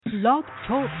Blog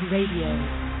Talk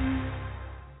Radio.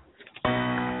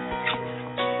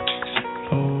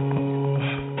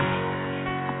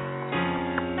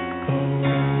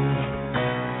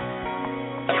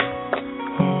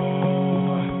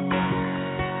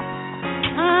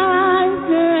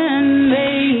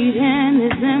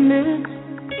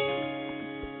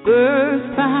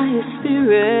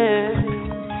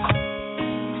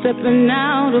 Stepping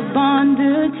out of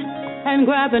bondage and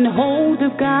grabbing hold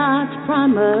of God's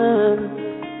promise.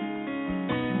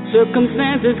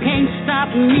 Circumstances can't stop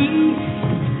me,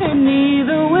 and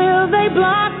neither will they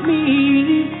block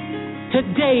me.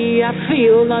 Today I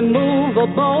feel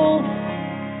unmovable.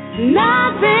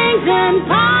 Nothing's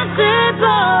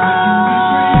impossible.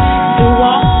 To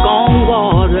walk on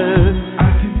water,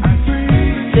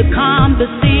 to calm the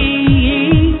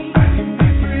sea,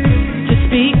 to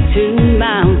speak to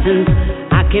mountains,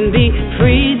 I can be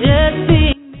free, just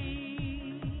be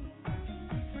me.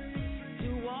 To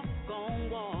walk on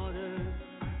water,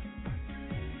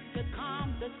 to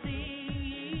calm the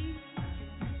sea.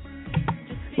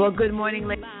 Well, good morning,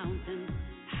 ladies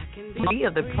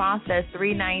of the Process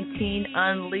 319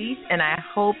 Unleashed, and I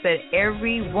hope that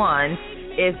everyone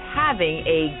is having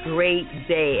a great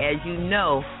day. As you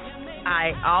know,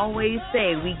 I always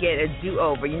say we get a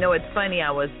do-over. You know, it's funny,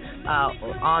 I was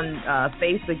on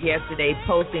Facebook yesterday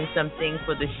posting some things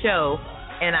for the show,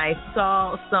 and I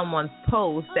saw someone's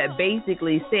post that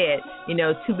basically said, you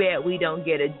know, too bad we don't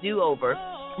get a do-over.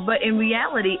 But in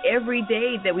reality, every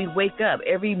day that we wake up,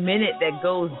 every minute that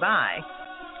goes by,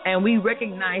 and we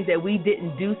recognize that we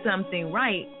didn't do something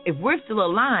right, if we're still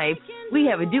alive, we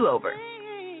have a do-over.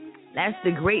 That's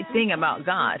the great thing about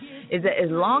God, is that as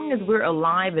long as we're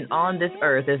alive and on this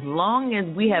earth, as long as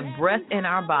we have breath in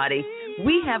our body,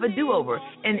 we have a do-over.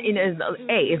 And as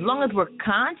long as we're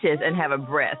conscious and have a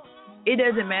breath, it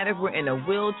doesn't matter if we're in a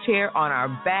wheelchair, on our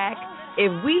back.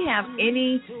 If we have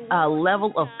any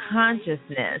level of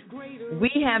consciousness, we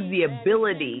have the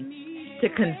ability to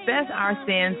confess our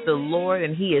sins to the Lord,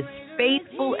 and He is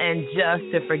faithful and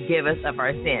just to forgive us of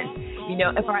our sins. You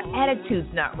know, if our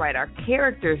attitude's not right, our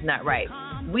character's not right,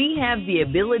 we have the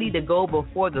ability to go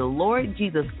before the Lord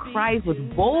Jesus Christ with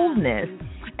boldness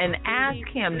and ask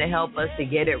Him to help us to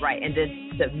get it right and to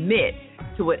submit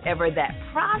to whatever that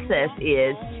process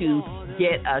is to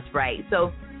get us right.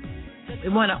 So we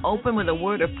want to open with a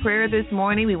word of prayer this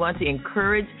morning. We want to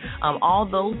encourage all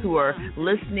those who are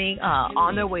listening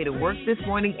on their way to work this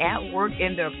morning, at work,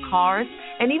 in their cars,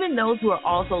 and even those who are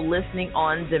also listening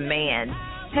on demand.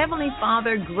 Heavenly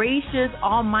Father, gracious,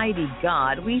 almighty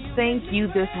God, we thank you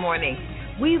this morning.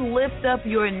 We lift up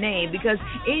your name because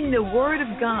in the word of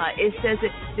God, it says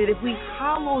that if we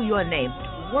hallow your name,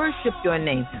 worship your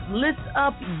name, lift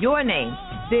up your name,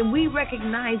 then we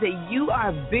recognize that you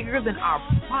are bigger than our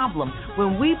problem.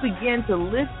 When we begin to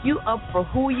lift you up for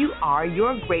who you are,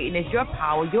 your greatness, your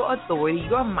power, your authority,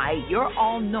 your might, your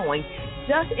all-knowing,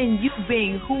 just in you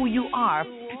being who you are,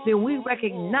 then we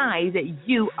recognize that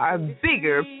you are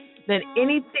bigger than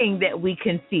anything that we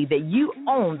can see, that you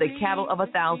own the cattle of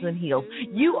 1,000 hills.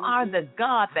 You are the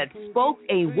God that spoke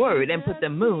a word and put the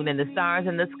moon and the stars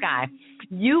in the sky.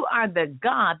 You are the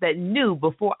God that knew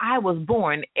before I was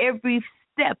born every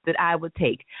step that I would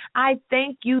take. I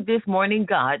thank you this morning,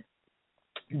 God,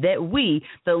 that we,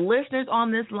 the listeners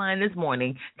on this line this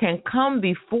morning, can come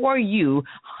before you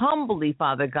humbly,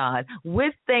 Father God,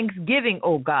 with thanksgiving,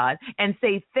 oh God, and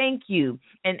say thank you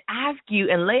and ask you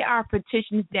and lay our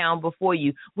petitions down before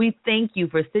you. We thank you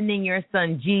for sending your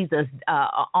son Jesus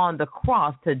on the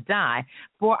cross to die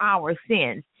for our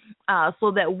sins.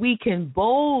 So that we can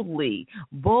boldly,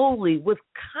 with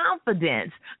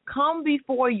confidence, come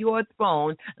before your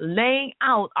throne, laying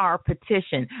out our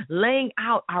petition, laying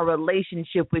out our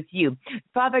relationship with you.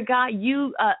 Father God,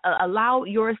 you allow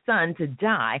your son to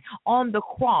die on the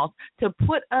cross to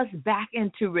put us back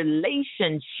into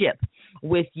relationship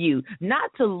with you,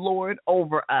 not to lord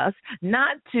over us,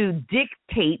 not to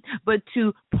dictate, but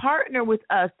to partner with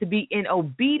us to be in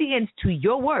obedience to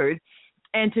your word,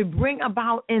 and to bring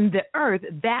about in the earth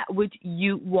that which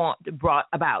you want brought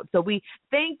about. So we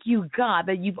thank you, God,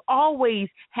 that you've always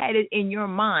had it in your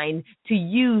mind to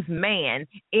use man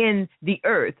in the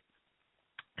earth.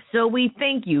 So we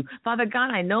thank you. Father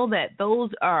God, I know that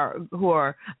those who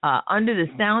are under the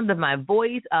sound of my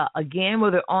voice, again,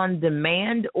 whether on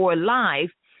demand or live,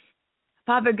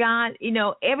 Father God, you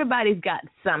know, everybody's got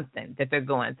something that they're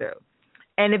going through.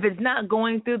 And if it's not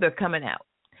going through, they're coming out.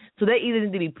 So they either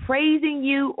need to be praising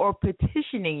you or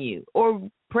petitioning you or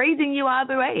praising you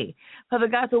either way. Father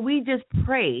God, so we just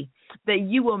pray that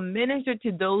you will minister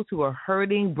to those who are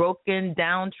hurting, broken,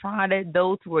 downtrodden,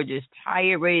 those who are just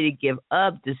tired, ready to give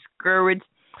up, discouraged,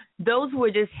 those who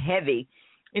are just heavy.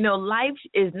 Life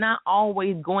is not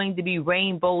always going to be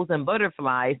rainbows and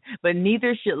butterflies, but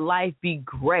neither should life be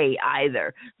gray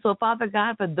either. So, Father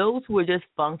God, for those who are just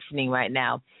functioning right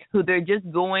now, who they're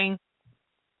just going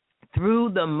through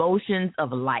the motions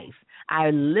of life, I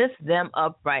lift them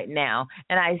up right now,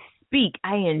 and I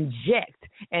inject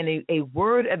a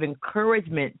word of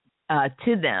encouragement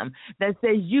to them that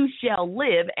says, you shall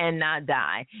live and not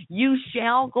die. You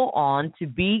shall go on to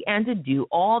be and to do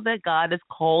all that God has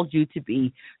called you to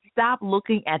be. Stop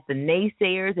looking at the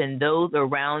naysayers and those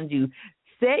around you.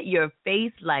 Set your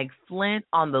face like flint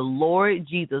on the Lord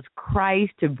Jesus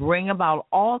Christ to bring about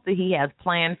all that he has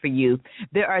planned for you.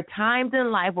 There are times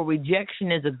in life where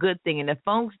rejection is a good thing, and if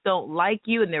folks don't like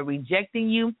you and they're rejecting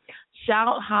you,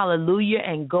 shout hallelujah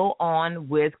and go on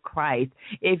with Christ.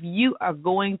 If you are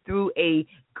going through a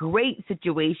great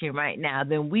situation right now,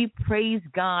 then we praise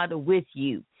God with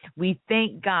you. We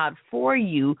thank God for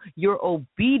you, your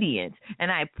obedience,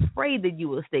 and I pray that you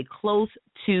will stay close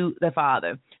to the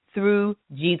Father through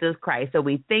Jesus Christ. So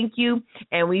we thank you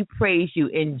and we praise you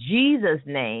in Jesus'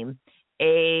 name.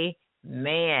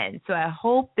 Amen. So I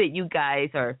hope that you guys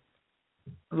are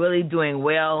really doing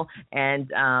well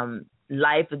and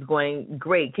life is going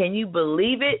great. Can you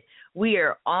believe it? We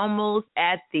are almost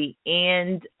at the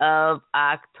end of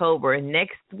October.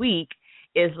 Next week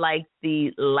is like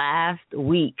the last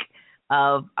week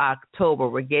of October.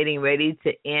 We're getting ready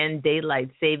to end daylight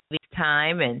savings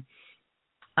time and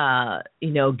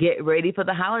get ready for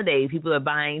the holidays. People are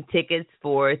buying tickets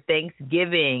for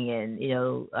Thanksgiving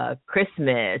and,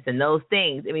 Christmas and those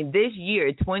things. I mean, this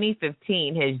year,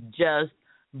 2015, has just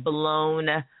blown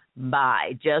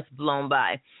by.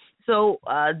 So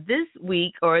this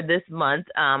week or this month,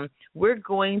 we're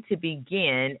going to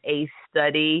begin a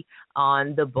study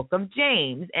on the book of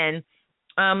James. And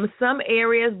some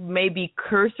areas may be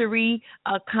cursory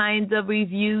kinds of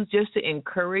reviews just to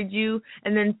encourage you.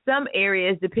 And then some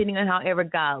areas, depending on however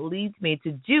God leads me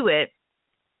to do it,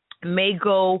 may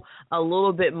go a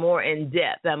little bit more in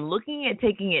depth. I'm looking at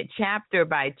taking it chapter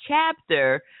by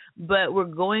chapter, but we're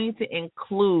going to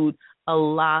include a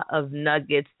lot of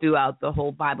nuggets throughout the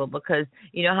whole Bible because,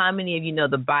 how many of you know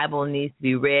the Bible needs to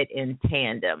be read in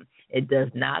tandem? It does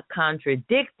not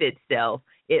contradict itself.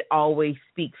 It always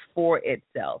speaks for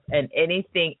itself. And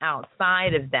anything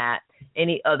outside of that,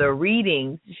 any other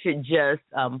readings should just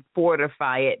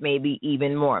fortify it maybe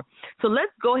even more. So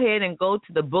let's go ahead and go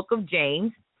to the book of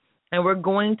James. And we're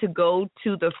going to go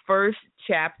to the first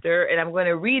chapter, and I'm going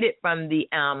to read it from the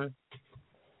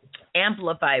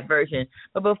Amplified version.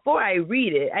 But before I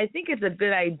read it, I think it's a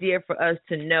good idea for us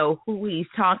to know who he's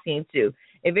talking to.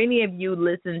 If any of you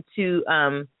listen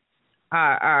to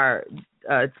our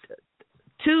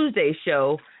Tuesday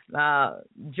show,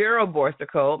 Gerald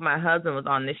Borsico, my husband, was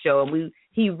on the show, and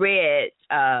he read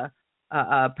a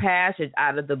passage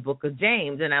out of the book of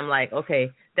James, and I'm like, okay,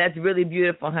 that's really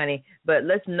beautiful, honey, but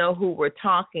let's know who we're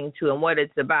talking to and what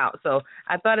it's about. So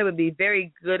I thought it would be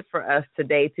very good for us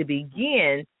today to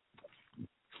begin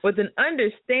with an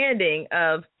understanding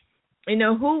of,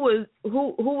 who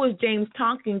was James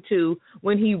talking to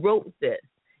when he wrote this?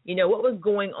 What was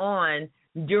going on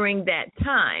during that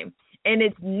time? And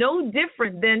it's no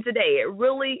different than today. It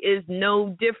really is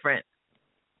no different.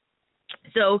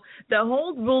 So the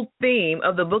whole theme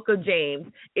of the book of James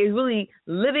is really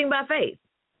living by faith.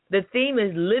 The theme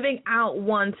is living out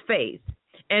one's faith,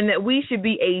 and that we should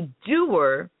be a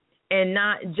doer and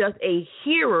not just a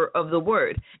hearer of the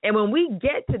word. And when we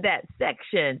get to that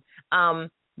section,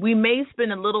 we may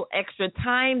spend a little extra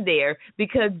time there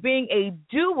because being a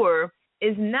doer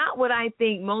is not what I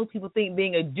think most people think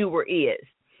being a doer is.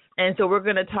 And so we're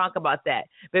going to talk about that.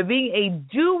 But being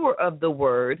a doer of the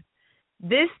word,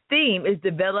 this theme is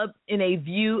developed in a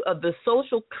view of the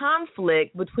social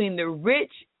conflict between the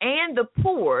rich and the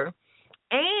poor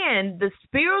and the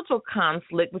spiritual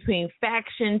conflict between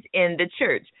factions in the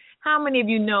church. How many of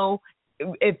you know,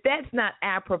 if that's not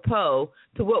apropos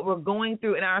to what we're going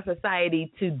through in our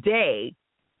society today,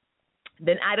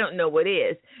 then I don't know what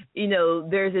is.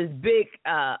 There's this big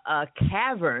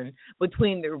cavern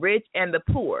between the rich and the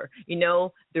poor.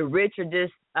 The rich are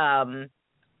just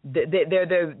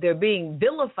they're being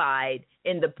vilified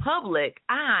in the public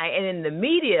eye and in the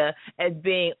media as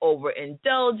being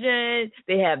overindulgent.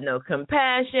 They have no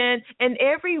compassion, and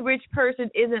every rich person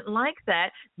isn't like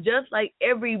that. Just like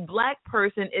every black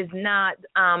person is not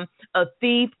a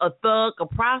thief, a thug, a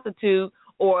prostitute,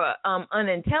 or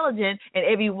unintelligent, and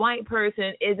every white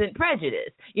person isn't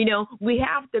prejudiced. We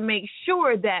have to make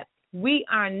sure that we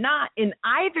are not in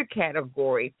either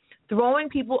category throwing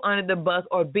people under the bus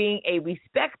or being a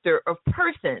respecter of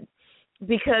persons,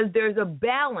 because there's a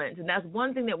balance. And that's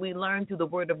one thing that we learn through the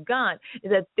Word of God,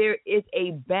 is that there is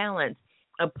a balance,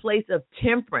 a place of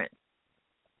temperance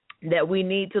that we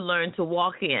need to learn to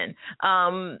walk in.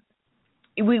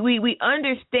 We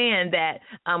understand that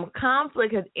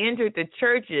conflict has entered the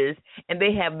churches, and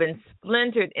they have been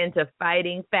splintered into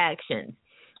fighting factions.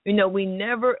 We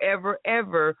never, ever,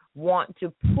 ever want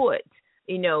to put,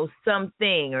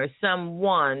 something or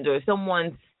someone or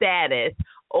someone's status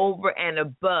over and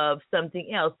above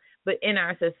something else. But in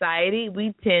our society,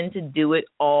 we tend to do it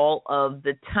all of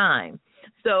the time.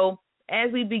 So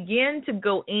as we begin to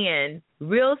go in,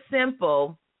 real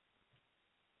simple,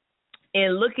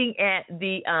 in looking at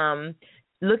the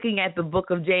book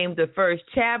of James, the first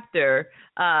chapter,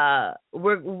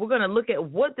 we're going to look at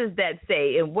what does that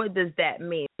say and what does that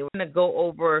mean. We're going to go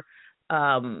over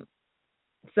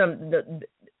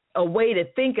a way to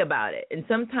think about it. And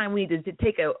sometimes we need to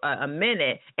take a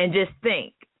minute and just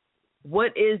think,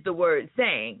 what is the word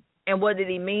saying, and what did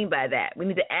he mean by that? We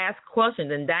need to ask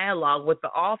questions and dialogue with the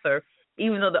author,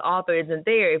 even though the author isn't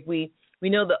there. If we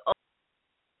know the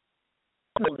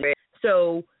author,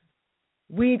 so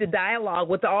we need to dialogue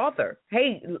with the author.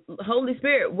 Hey, Holy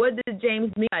Spirit, what did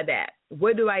James mean by that?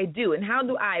 What do I do? And how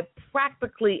do I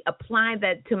practically apply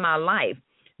that to my life?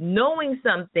 Knowing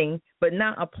something but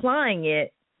not applying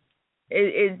it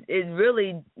is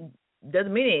really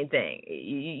doesn't mean anything.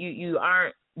 You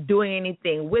aren't doing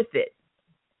anything with it.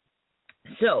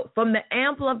 So from the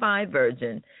Amplified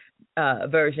version,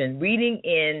 reading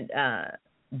in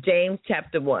James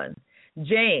chapter 1,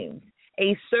 James,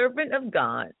 a servant of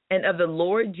God and of the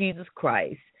Lord Jesus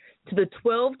Christ, to the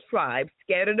 12 tribes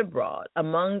scattered abroad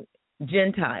among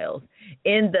Gentiles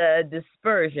in the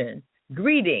dispersion,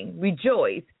 greeting,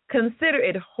 rejoice, consider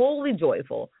it wholly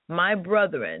joyful, my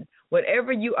brethren,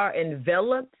 whenever you are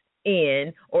enveloped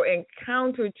in or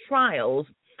encounter trials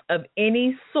of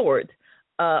any sort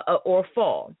or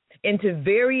fall into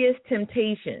various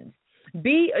temptations.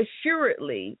 Be assured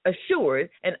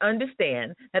and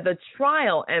understand that the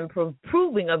trial and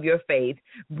proving of your faith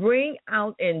bring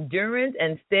out endurance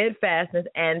and steadfastness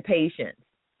and patience.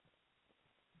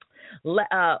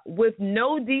 With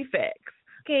no defects,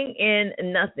 in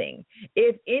nothing.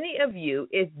 If any of you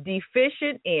is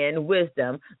deficient in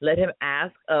wisdom, let him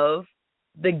ask of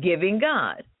the giving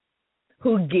God,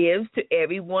 who gives to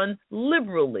everyone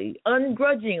liberally,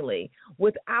 ungrudgingly,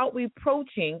 without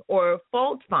reproaching or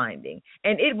fault finding,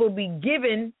 and it will be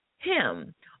given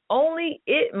him. Only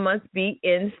it must be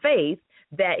in faith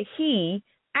that he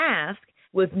asks,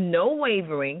 with no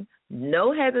wavering,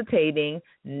 no hesitating,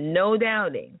 no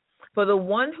doubting. For the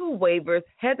one who wavers,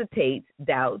 hesitates,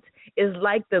 doubts, is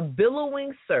like the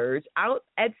billowing surge out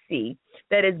at sea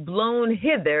that is blown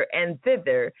hither and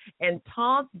thither and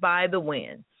tossed by the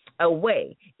wind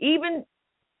away. I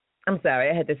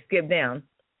had to skip down.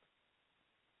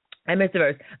 I missed the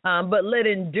verse. But let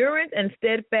endurance and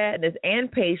steadfastness and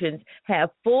patience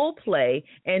have full play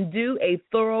and do a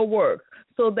thorough work,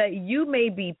 so that you may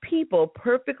be people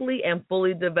perfectly and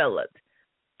fully developed.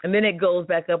 And then it goes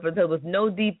back up until with no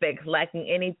defects, lacking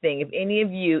anything. If any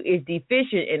of you is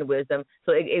deficient in wisdom,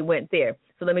 so it went there.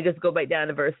 So let me just go back down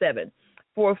to verse 7.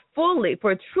 For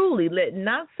truly, let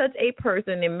not such a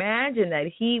person imagine that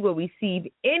he will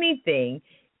receive anything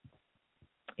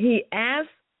he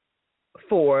asks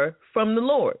for from the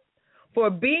Lord. For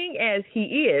being as he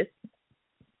is,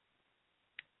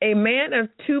 a man of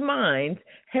two minds,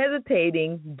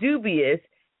 hesitating, dubious,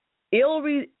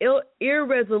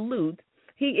 irresolute,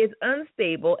 he is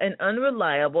unstable and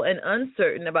unreliable and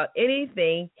uncertain about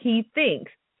anything he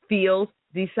thinks, feels,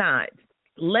 decides.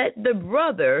 Let the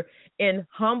brother in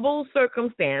humble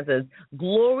circumstances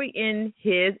glory in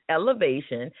his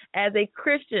elevation as a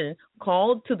Christian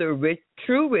called to the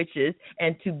true riches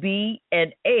and to be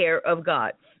an heir of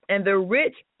God. And the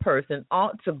rich person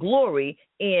ought to glory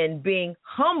in being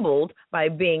humbled by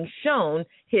being shown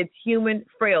his human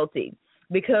frailty,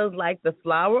 because like the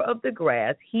flower of the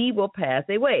grass, he will pass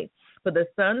away. For the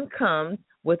sun comes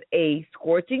with a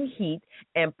scorching heat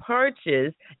and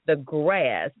parches the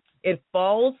grass. It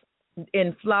falls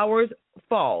in flowers,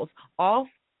 falls off,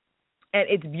 and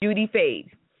its beauty fades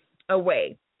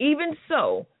away. Even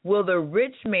so will the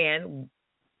rich man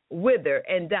wither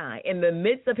and die in the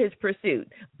midst of his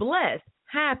pursuit. Blessed,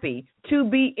 Happy, to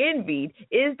be envied,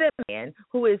 is the man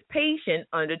who is patient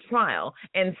under trial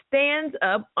and stands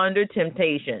up under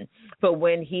temptation. For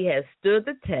when he has stood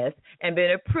the test and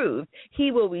been approved,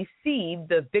 he will receive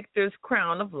the victor's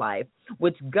crown of life,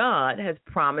 which God has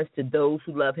promised to those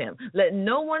who love him. Let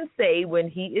no one say when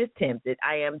he is tempted,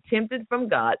 I am tempted from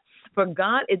God, for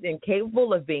God is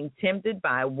incapable of being tempted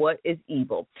by what is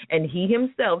evil, and he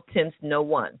himself tempts no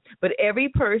one. But every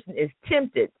person is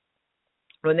tempted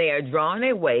when they are drawn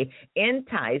away,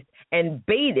 enticed, and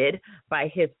baited by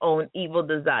his own evil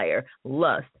desire,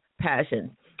 lust, passions.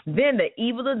 Then the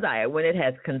evil desire, when it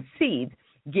has conceived,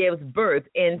 gives birth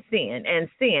in sin, and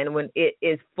sin, when it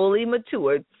is fully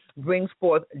matured, brings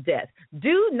forth death.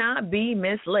 Do not be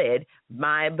misled,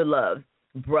 my beloved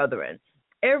brethren.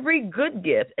 Every good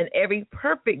gift and every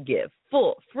perfect gift,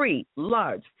 full, free,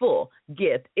 large, full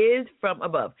gift is from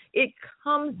above. It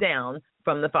comes down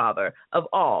from the Father of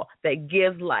all, that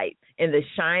gives light, in the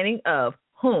shining of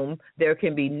whom there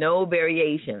can be no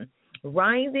variation,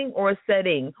 rising or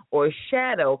setting or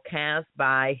shadow cast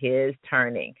by his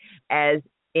turning, as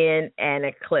in an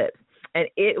eclipse. And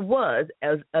it was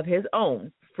as of his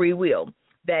own free will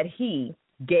that he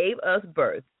gave us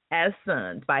birth as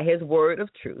sons by his word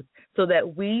of truth, so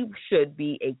that we should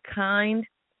be a kind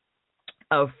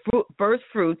of first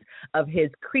fruits of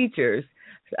his creatures,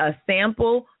 a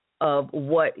sample of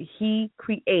what he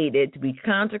created to be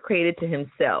consecrated to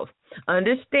himself.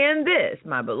 Understand this,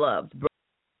 my beloved,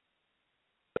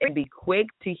 and be quick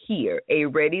to hear, a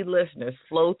ready listener,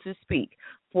 slow to speak.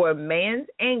 For man's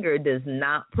anger does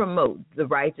not promote the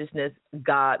righteousness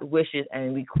God wishes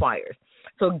and requires.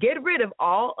 So get rid of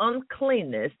all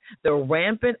uncleanness, the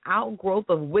rampant outgrowth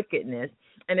of wickedness,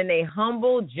 and in a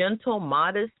humble, gentle,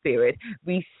 modest spirit,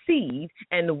 receive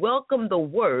and welcome the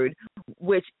word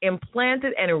which,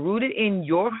 implanted and rooted in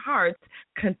your hearts,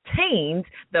 contains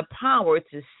the power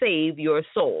to save your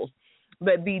souls.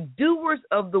 But be doers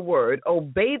of the word,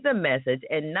 obey the message,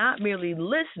 and not merely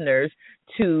listeners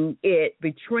to it,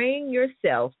 betraying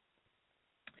yourself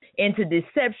into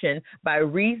deception by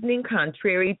reasoning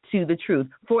contrary to the truth.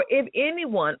 For if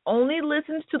anyone only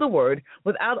listens to the word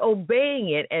without obeying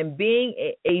it and being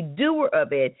a doer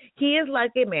of it, he is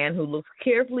like a man who looks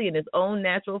carefully in his own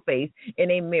natural face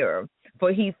in a mirror.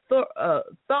 For he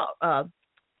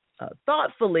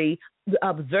thoughtfully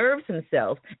observes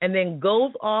himself and then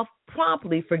goes off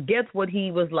promptly, forgets what he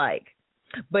was like.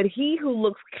 But he who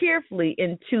looks carefully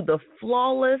into the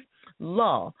flawless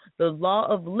law, the law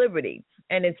of liberty,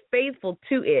 and is faithful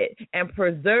to it, and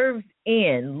perseveres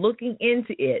in looking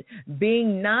into it,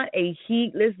 being not a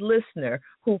heedless listener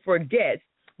who forgets,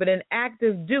 but an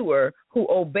active doer who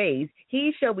obeys,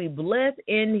 he shall be blessed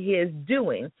in his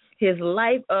doing, his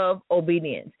life of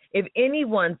obedience. If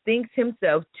anyone thinks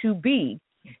himself to be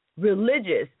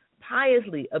religious,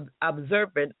 piously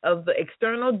observant of the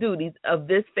external duties of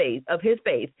his faith,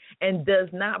 and does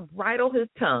not bridle his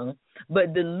tongue,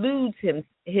 but deludes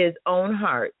his own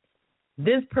heart,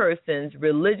 this person's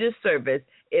religious service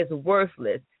is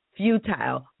worthless,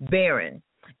 futile, barren.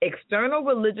 External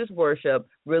religious worship,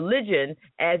 religion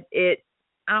as its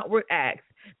outward acts,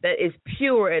 that is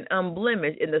pure and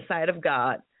unblemished in the sight of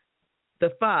God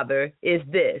the Father, is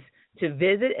this: to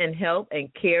visit and help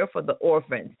and care for the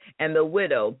orphans and the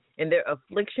widow in their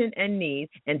affliction and need,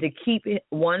 and to keep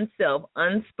oneself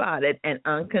unspotted and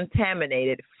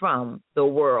uncontaminated from the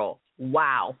world.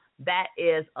 Wow, that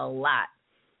is a lot.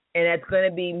 And that's going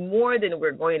to be more than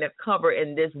we're going to cover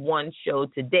in this one show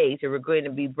today. So we're going to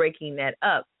be breaking that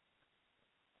up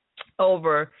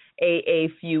over a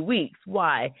few weeks.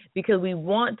 Why? Because we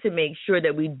want to make sure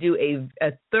that we do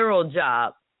a thorough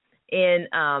job in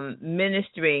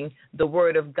ministering the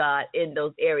word of God in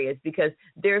those areas, because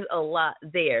there's a lot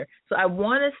there. So I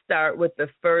want to start with the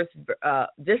first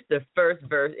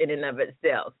verse in and of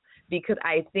itself, because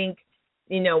I think,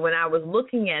 when I was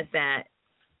looking at that,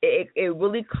 it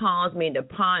really caused me to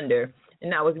ponder.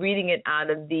 And I was reading it out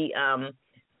of the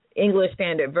English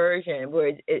Standard Version, where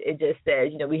it just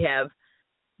says, we have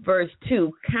verse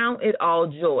 2, count it all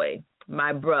joy,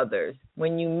 my brothers,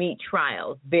 when you meet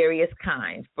trials, various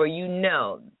kinds, for you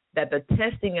know that the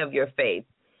testing of your faith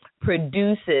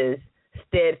produces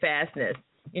steadfastness.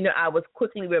 I was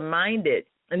quickly reminded,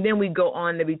 and then we go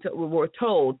on to we're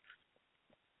told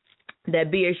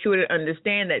that be assured and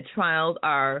understand that trials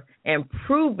are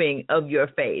improving of your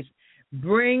faith.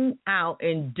 Bring out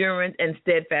endurance and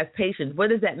steadfast patience. What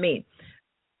does that mean?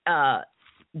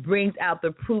 Brings out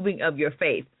the proving of your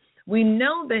faith. We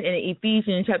know that in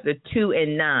Ephesians chapter 2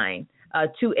 and 9,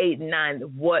 2, 8, and 9,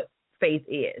 what faith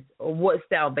is, or what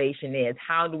salvation is.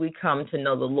 How do we come to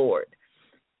know the Lord?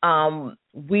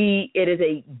 It is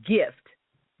a gift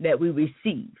that we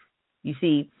receive. You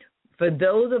see, for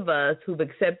those of us who've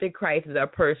accepted Christ as our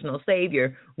personal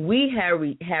Savior, we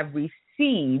have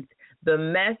received the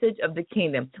message of the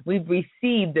kingdom. We've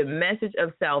received the message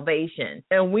of salvation.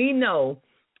 And we know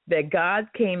that God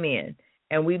came in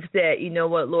and we've said, you know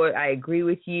what, Lord, I agree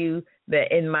with you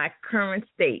that in my current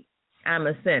state, I'm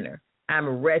a sinner.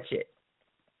 I'm wretched.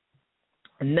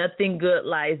 Nothing good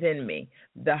lies in me.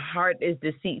 The heart is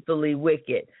deceitfully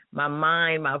wicked. My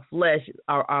mind, my flesh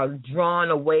are drawn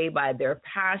away by their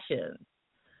passions.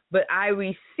 But I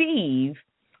receive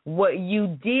what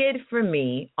you did for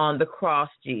me on the cross,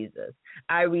 Jesus.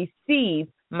 I receive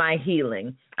my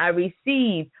healing. I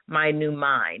receive my new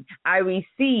mind. I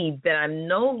receive that I'm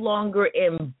no longer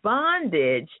in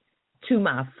bondage to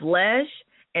my flesh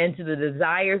and to the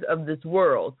desires of this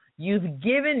world. You've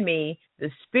given me the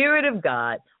Spirit of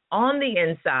God on the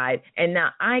inside, and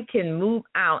now I can move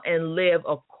out and live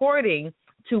according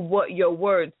to what your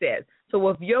word says. So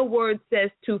if your word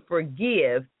says to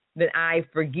forgive, then I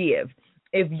forgive.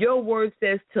 If your word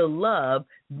says to love,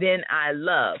 then I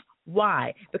love.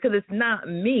 Why? Because it's not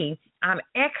me. I'm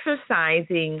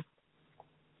exercising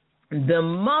the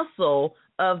muscle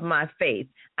of my faith.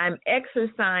 I'm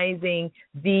exercising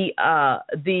the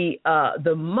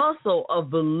muscle of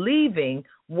believing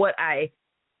what I've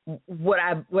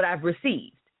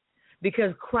received,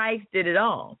 because Christ did it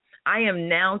all. I am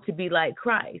now to be like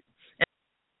Christ.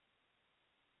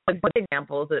 And one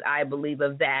example that I believe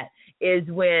of that is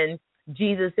when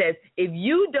Jesus says, if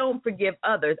you don't forgive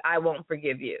others, I won't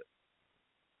forgive you.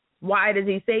 Why does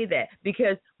he say that?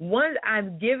 Because once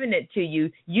I've given it to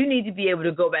you, you need to be able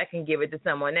to go back and give it to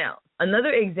someone else.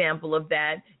 Another example of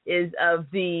that is of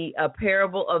the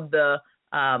parable of the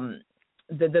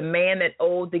man that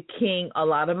owed the king a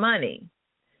lot of money.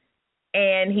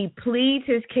 And he pleads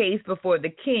his case before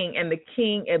the king, and the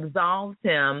king absolves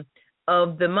him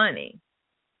of the money,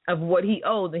 of what he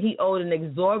owed. And he owed an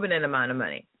exorbitant amount of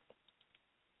money.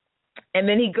 And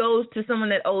then he goes to someone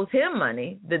that owes him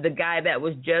money, the guy that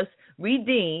was just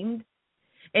redeemed,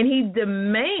 and he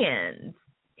demands,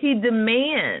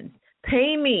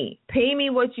 pay me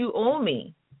what you owe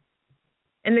me.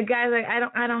 And the guy's like,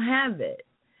 I don't have it.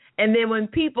 And then when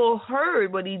people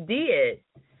heard what he did,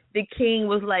 the king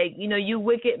was like, you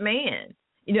wicked man.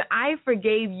 I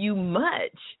forgave you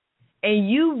much, and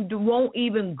you won't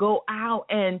even go out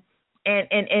and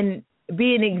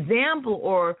be an example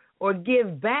or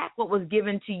give back what was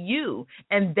given to you.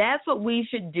 And that's what we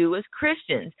should do as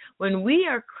Christians. When we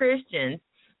are Christians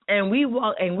and we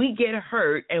walk and we get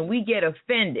hurt and we get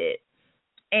offended,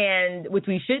 and which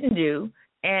we shouldn't do,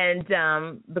 and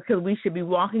because we should be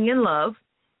walking in love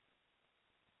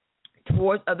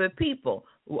towards other people.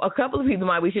 A couple of people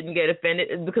why we shouldn't get offended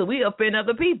is because we offend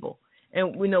other people.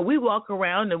 And we walk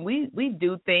around and we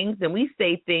do things and we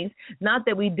say things, not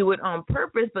that we do it on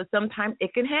purpose, but sometimes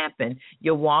it can happen.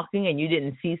 You're walking and you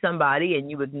didn't see somebody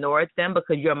and you ignored them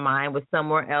because your mind was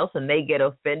somewhere else and they get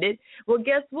offended. Well,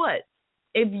 guess what?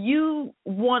 If you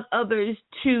want others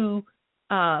to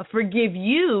forgive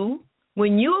you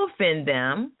when you offend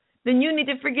them, then you need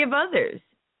to forgive others.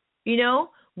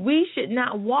 We should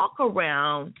not walk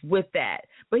around with that.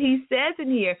 But he says in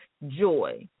here,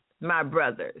 joy, my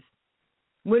brothers.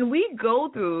 When we go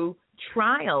through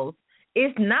trials,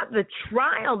 it's not the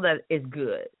trial that is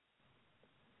good.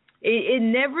 It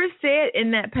never said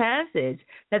in that passage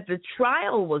that the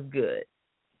trial was good.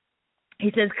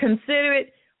 He says, consider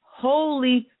it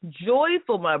wholly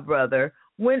joyful, my brother,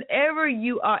 whenever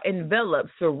you are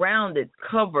enveloped, surrounded,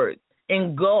 covered,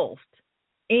 engulfed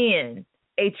in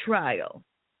a trial.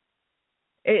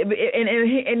 And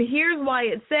here's why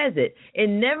it says it. It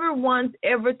never once,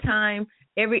 anytime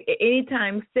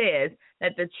says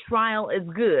that the trial is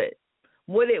good.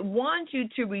 What it wants you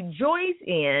to rejoice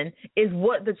in is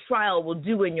what the trial will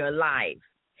do in your life.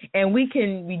 And we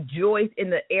can rejoice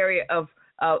in the area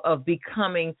of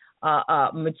becoming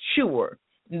mature.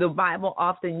 The Bible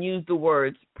often uses the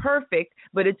words perfect,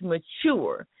 but it's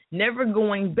mature, never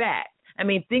going back. I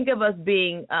mean, think of us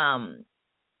being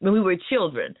when we were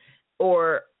children,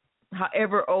 or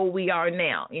however old we are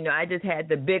now. I just had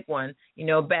the big one,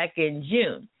 back in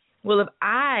June. Well, if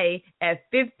I, at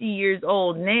 50 years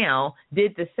old now,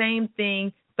 did the same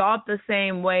thing, thought the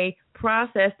same way,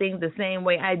 processed things the same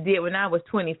way I did when I was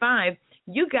 25,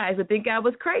 you guys would think I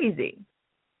was crazy.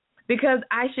 Because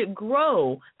I should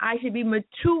grow. I should be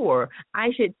mature.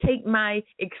 I should take my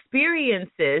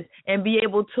experiences and be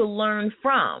able to learn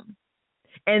from,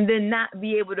 and then not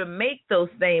be able to make those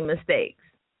same mistakes.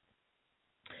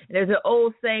 There's an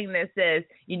old saying that says,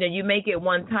 you make it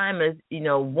one time as,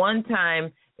 one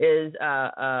time is,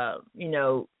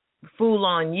 fool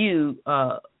on you,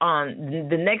 on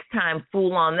the next time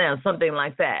fool on them, something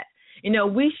like that.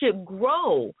 We should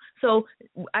grow. So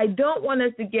I don't want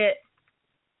us to get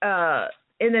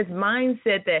in this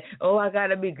mindset that, I got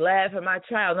to be glad for my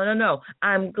trial. No.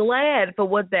 I'm glad for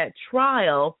what that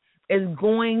trial is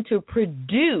going to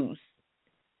produce,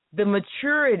 the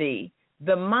maturity,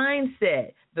 the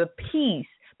mindset, the peace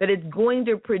that it's going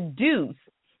to produce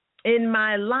in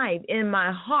my life, in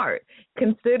my heart.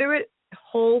 Consider it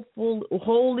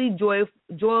holy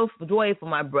joyful,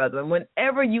 my brethren,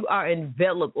 whenever you are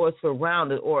enveloped or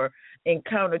surrounded or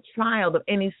encounter trials of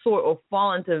any sort or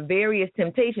fall into various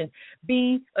temptations.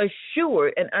 Be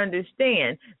assured and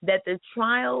understand that the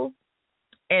trials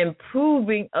and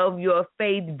proving of your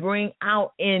faith bring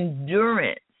out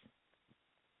endurance.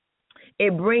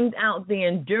 It brings out the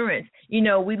endurance.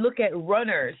 We look at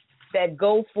runners that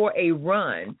go for a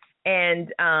run,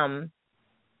 and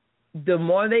the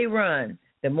more they run,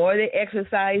 the more they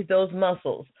exercise those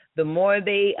muscles, the more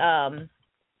they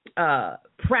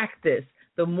practice,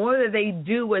 the more that they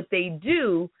do what they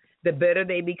do, the better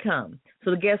they become.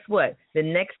 So guess what? The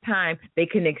next time they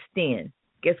can extend.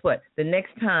 Guess what? The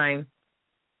next time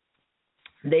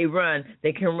they run,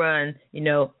 they can run,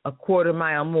 a quarter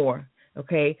mile more.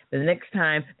 Okay? The next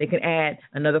time they can add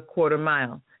another quarter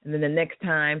mile. And then the next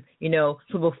time,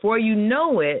 so before you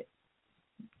know it,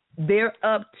 they're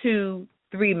up to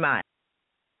 3 miles.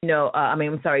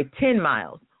 10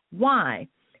 miles. Why?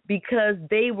 Because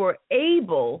they were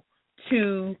able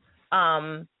to,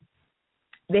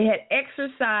 they had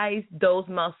exercised those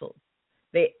muscles.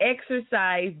 They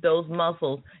exercised those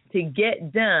muscles to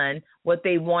get done what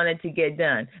they wanted to get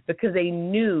done, because they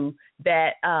knew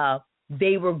that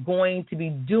they were going to be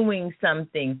doing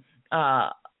something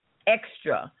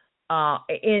extra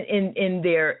in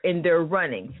their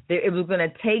running. It was going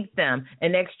to take them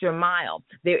an extra mile.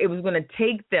 It was going to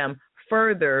take them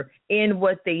further in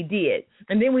what they did.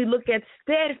 And then we look at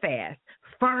steadfast,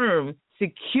 firm,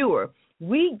 secure.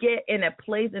 We get in a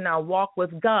place in our walk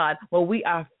with God where we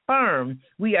are firm,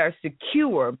 we are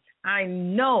secure. I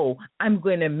know I'm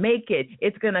going to make it.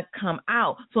 It's going to come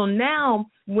out. So now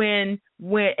when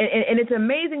it's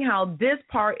amazing how this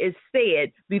part is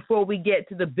said before we get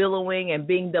to the billowing and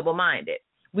being double-minded.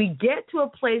 We get to a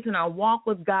place in our walk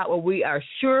with God where we are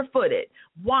sure-footed.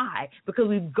 Why? Because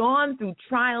we've gone through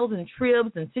trials and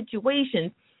tribs and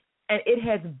situations, and it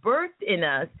has birthed in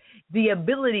us the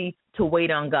ability to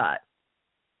wait on God.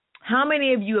 How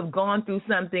many of you have gone through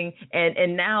something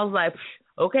and now it's like,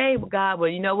 okay, God, well,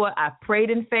 you know what? I prayed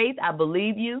in faith. I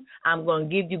believe you. I'm going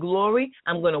to give you glory.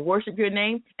 I'm going to worship your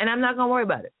name, and I'm not going to worry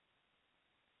about it.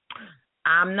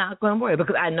 I'm not going to worry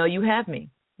because I know you have me.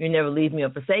 You never leave me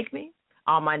or forsake me.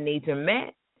 All my needs are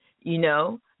met.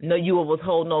 No, you will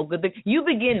withhold no good thing. You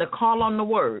begin to call on the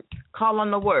word.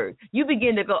 You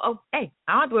begin to go, hey,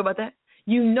 I don't have to worry about that.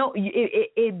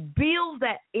 It builds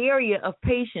that area of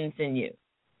patience in you.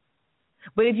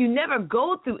 But if you never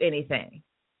go through anything,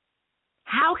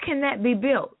 how can that be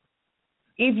built?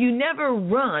 If you never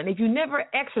run, if you never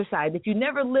exercise, if you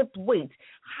never lift weights,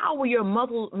 how will your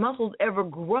muscles ever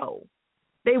grow?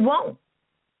 They won't,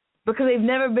 because they've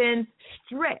never been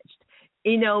stretched.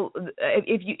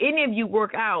 If any of you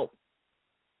work out,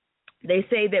 they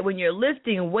say that when you're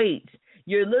lifting weights,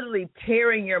 you're literally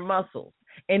tearing your muscles,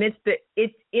 and it's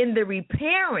in the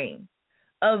repairing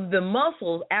of the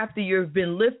muscles after you've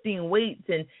been lifting weights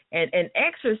and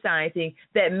exercising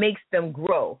that makes them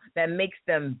grow, that makes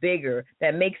them bigger,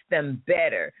 that makes them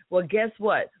better. Well, guess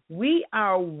what? We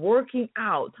are working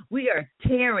out. We are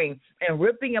tearing and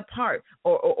ripping apart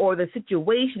or the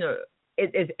situation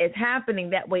is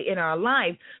happening that way in our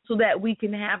life so that we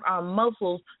can have our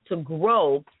muscles to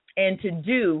grow and to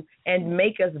do and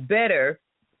make us better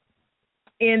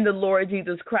in the Lord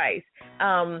Jesus Christ.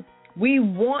 We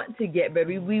want to get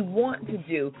better. We want to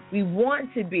do. We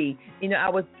want to be. I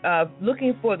was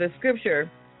looking for the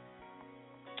scripture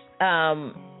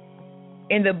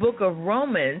in the book of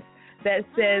Romans that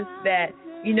says that,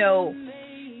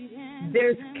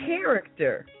 there's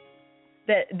character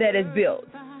that is built.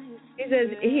 It says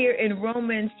here in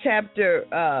Romans chapter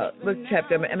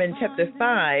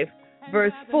 5,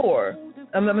 verse 4.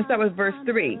 I'm going to start with verse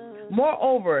 3.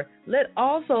 Moreover, let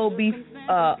also be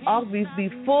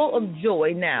full of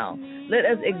joy now. Let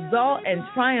us exalt and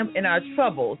triumph in our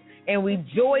troubles and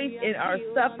rejoice in our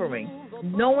suffering,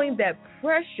 knowing that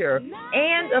pressure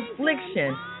and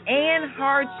affliction and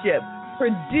hardship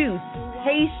produce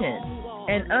patience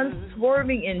and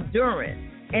unswerving endurance.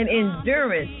 And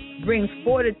endurance brings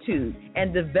fortitude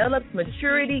and develops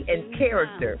maturity and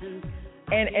character.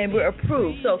 And we're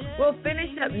approved. So we'll finish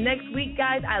up next week,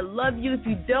 guys. I love you. If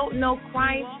you don't know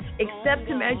Christ, accept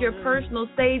him as your personal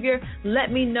Savior,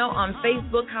 let me know on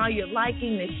Facebook how you're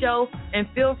liking the show, and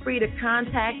feel free to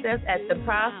contact us at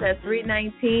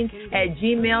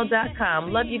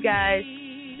theprocess319@gmail.com. Love you guys.